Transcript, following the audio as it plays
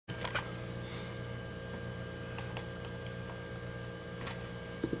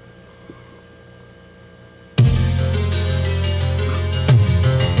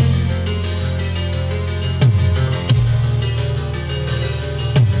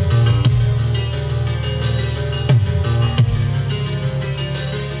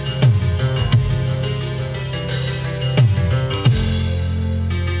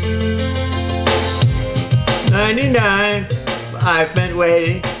99, I've been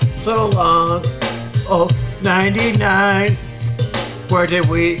waiting so long. Oh, 99, where did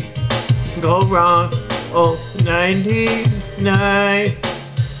we go wrong? Oh, 99,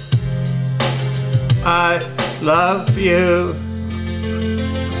 I love you.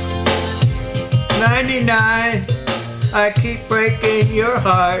 99, I keep breaking your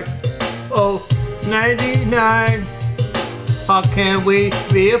heart. Oh, 99, how can we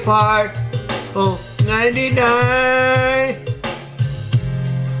be apart? Oh, 99,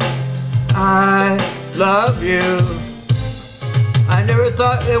 I love you. I never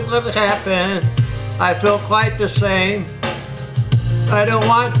thought it would happen. I feel quite the same. I don't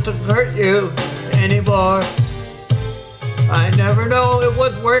want to hurt you anymore. I never know it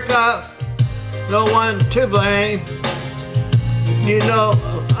would work out. No one to blame. You know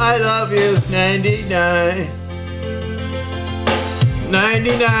I love you. 99.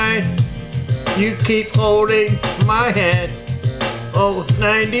 99. You keep holding my hand. Oh,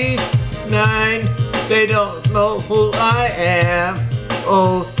 99. They don't know who I am.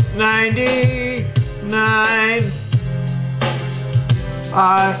 Oh, 99.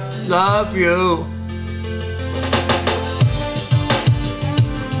 I love you.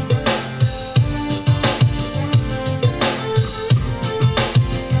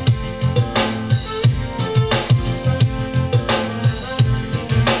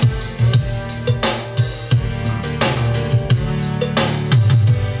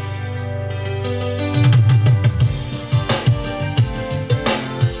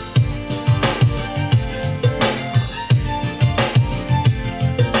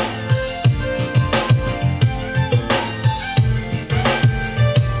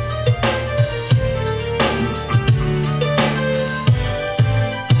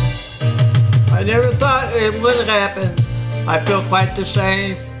 I never thought it would happen. I feel quite the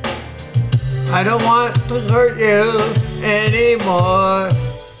same. I don't want to hurt you anymore.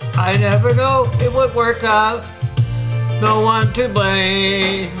 I never know it would work out. No one to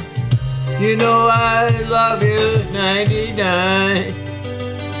blame. You know I love you. 99.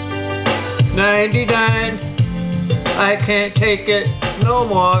 99. I can't take it no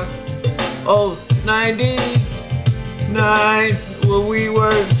more. Oh, 99. Well, we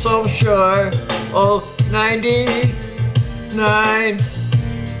were so sure. Oh, 99.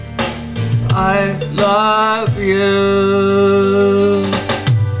 I love you.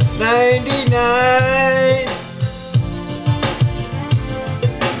 99.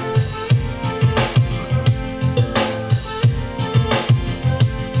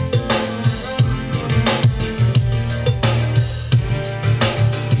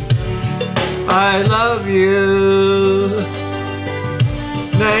 I love you.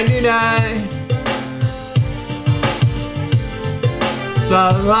 99. La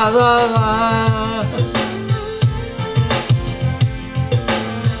la la la.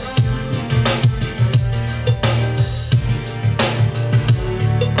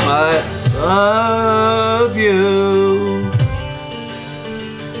 I love you.